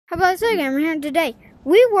How about this again? We're here today.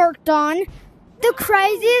 We worked on the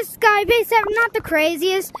craziest sky base ever. Not the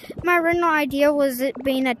craziest. My original idea was it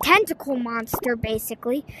being a tentacle monster,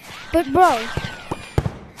 basically. But bro,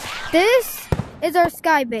 this is our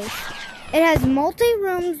sky base. It has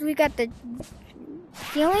multi-rooms. We got the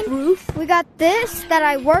ceiling roof. We got this that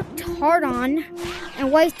I worked hard on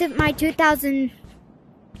and wasted my 2,000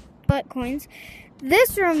 butt coins.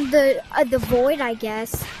 This room, the void, I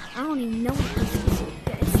guess. I don't even know what this is.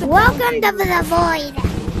 Welcome to the void.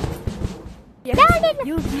 Yeah,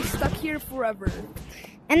 you'll be stuck here forever.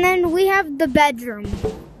 And then we have the bedroom.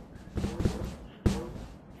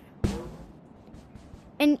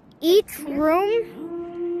 And each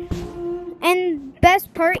room, and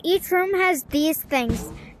best part, each room has these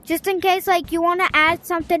things. Just in case, like, you want to add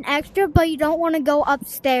something extra, but you don't want to go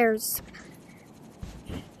upstairs.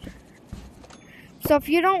 So if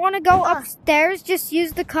you don't want to go upstairs, just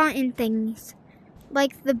use the cotton things.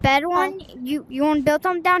 Like the bed one, you want to build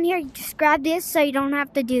something down here, you just grab this so you don't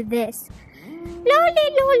have to do this.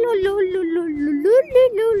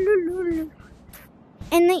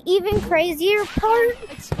 And the even crazier part.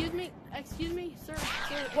 Excuse me, sir,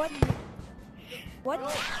 what?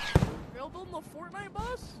 You're building a Fortnite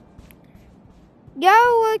bus? Yo,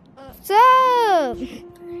 what's up?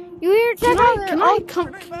 You here to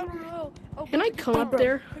Can I come up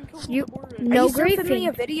there? No Are you filming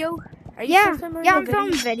a griefing. video? Are you Yeah, filming yeah, a I'm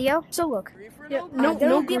filming video. So look, No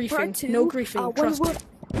griefing. No griefing. Trust me.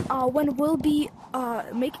 when we'll be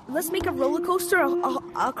let's make a roller coaster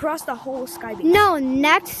across the whole sky base. No,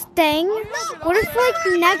 next thing. What if like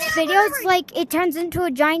the next video it's like it turns into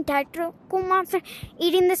a giant tentacle monster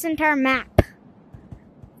eating this entire map?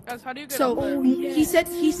 Guys, how do you get So up there? he said.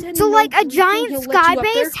 So no like a griefing, giant he'll let sky you up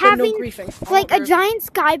there, base but no having griefing. like a giant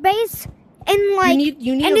sky base and like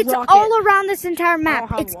You need and a it's rocket. all around this entire map.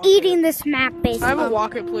 have It's rocket. eating this map Can I basically. have a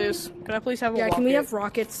rocket, please? Can I please have a Yeah, rocket? can we have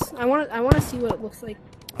rockets? I want to see what it looks like.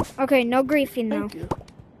 Okay, no griefing though. Thank you.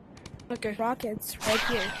 Okay. Rockets right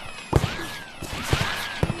here.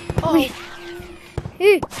 Oh, Eh,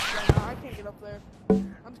 Yeah, no, I can't get up there.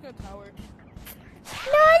 I'm just gonna tower.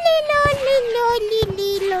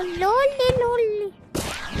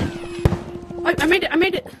 I made it. I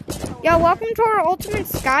made it. Yo, welcome to our ultimate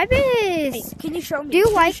sky base. Can you show me? Do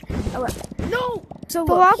you like? No. So So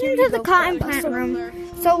look, welcome here to you the go. cotton plant room.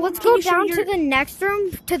 So let's go you show down your- to the next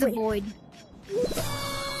room to the void.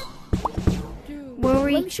 Where Let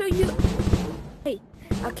we? me show you. Hey,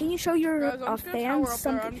 can you show your Guys, I'm just gonna fans tower up there.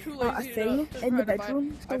 something, I'm too a lazy thing to in the try to buy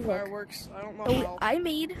bedroom? So look, fireworks. I don't know so how. I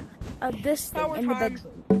made this thing Tower in the time.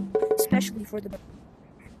 bedroom, especially for the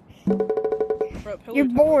bedroom. Bro, pillar You're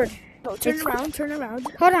tower. bored. So turn around.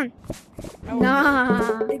 Hold on. I will-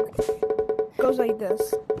 Nah. It goes like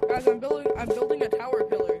this. Guys, I'm building a tower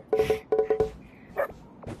pillar.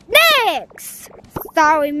 Next.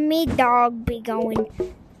 Sorry, me dog be going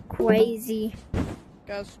crazy.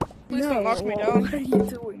 Guys, please don't knock me down. What are you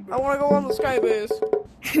doing, I bro? want to go on the sky base.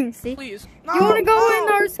 See? Please. You want to go in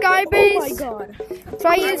our sky base? Oh my god.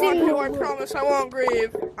 Try I want using. to. I promise. I won't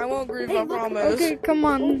grieve. I won't grieve. Hey, I look, promise. Okay, come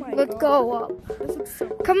on. Oh my Let's God. go up. This looks so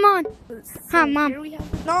Come on. good. Hi, Mom. Here we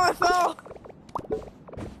have No, I fell.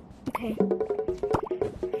 Okay.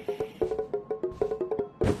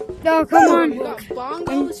 Yo, come on. You got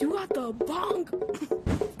bongos. You got the bong.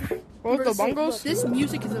 What the Look, bongos? This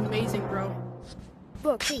music is amazing, bro.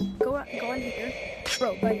 Look, hey, go on here.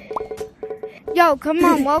 Bro, like, Yo, come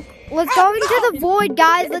on. Well, let's go into the void,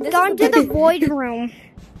 guys. Let's go into the void room.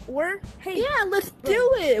 hey, Yeah, let's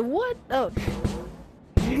do it. What? Oh.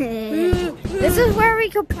 This is where we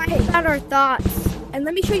could play out our thoughts. and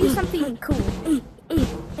let me show you something cool.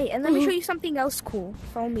 Hey, and let me show you something else cool.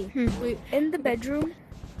 Follow me. Wait. In the bedroom,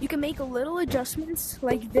 you can make a little adjustments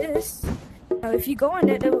like this. Now, if you go on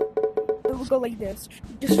it, it will go like this.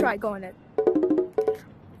 Just try go on it.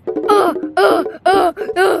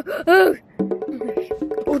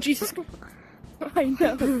 Oh Jesus. I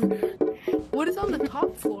know. What is on the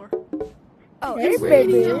top floor? Oh, Hey, it's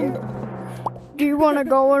baby. uranium. Do you want to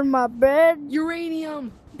go in my bed?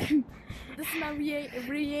 Uranium. This is not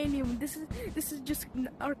uranium. This is just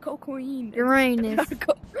our cocaine. Uranus.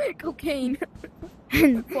 Our cocaine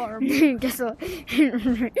farm. Guess what?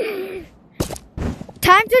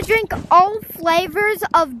 Time to drink all flavors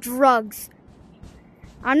of drugs.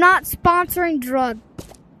 I'm not sponsoring drugs.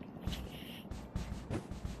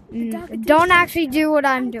 Don't actually do what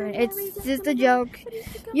I'm doing. It's just a joke.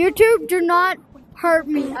 YouTube, do not hurt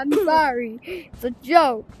me. I'm sorry. It's a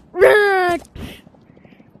joke.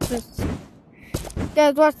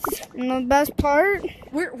 Guys, what's the best part?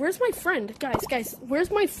 Where's my friend? Guys,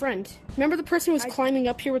 where's my friend? Remember the person who was climbing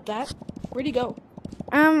up here with that? Where'd he go?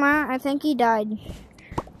 I think he died.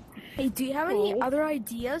 Hey, do you have any other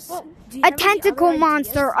ideas? Do you A have any tentacle other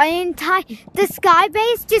monster. ideas? The sky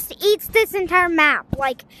base just eats this entire map.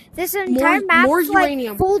 Like this entire map more is like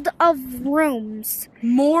uranium. full of rooms.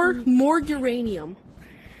 More uranium.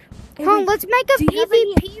 Hey, Come on, wait, let's make a do you have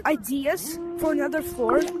any PvP. ideas for another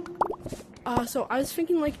floor? So I was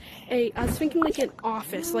thinking like an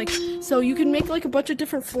office. Like, so you can make like a bunch of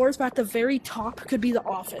different floors, but at the very top could be the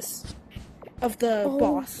office of the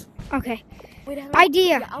boss. Okay. Wait,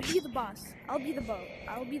 Idea. Yeah, I'll be the boss. I'll be the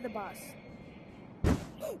boss.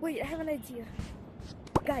 Wait, I have an idea.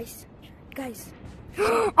 Guys.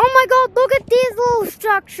 Oh my god, look at these little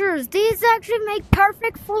structures. These actually make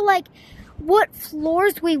perfect for like what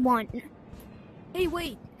floors we want. Hey,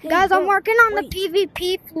 wait. Hey, Guys, bro, I'm working on wait. the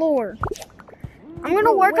PvP floor. I'm gonna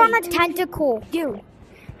Bro, work on a wait. tentacle. You.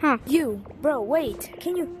 Huh. You. Bro, wait.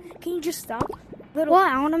 Can you just stop? Little,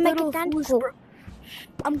 What? I wanna make a little tentacle. foolish bro.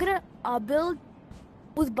 I'm gonna build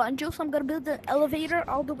with Banjo, so I'm gonna build the elevator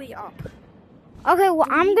all the way up. Okay, well,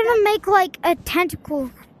 I'm gonna make like a tentacle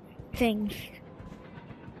thing.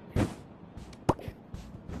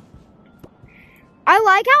 I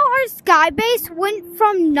like how our sky base went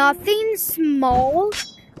from nothing small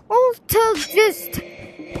to just.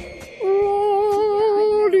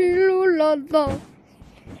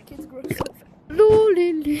 Kids grow so fast.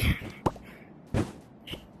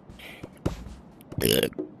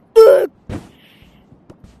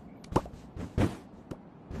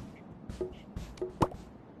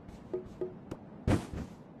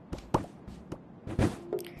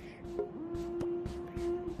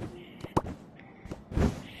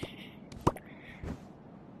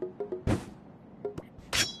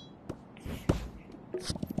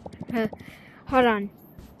 Hold on.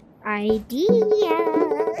 Idea.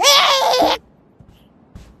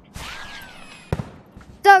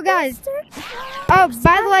 So guys, oh,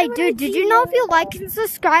 by the way, dude, did you know if you like and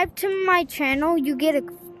subscribe to my channel, you get a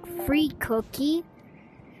free cookie?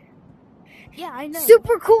 Yeah, I know.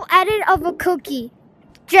 Super cool edit of a cookie.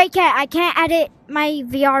 JK, I can't edit my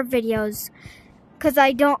VR videos because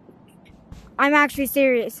I'm actually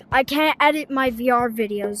serious. I can't edit my VR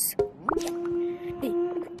videos. Hey,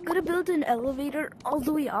 gonna build an elevator all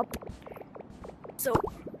the way up. So.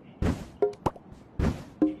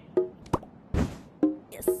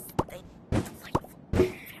 Yes.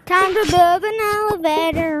 Time to build an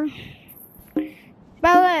elevator.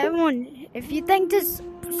 By the way, everyone, if you think this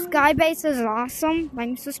sky base is awesome, like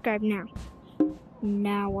and subscribe now.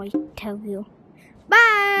 Now I tell you.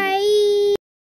 Bye!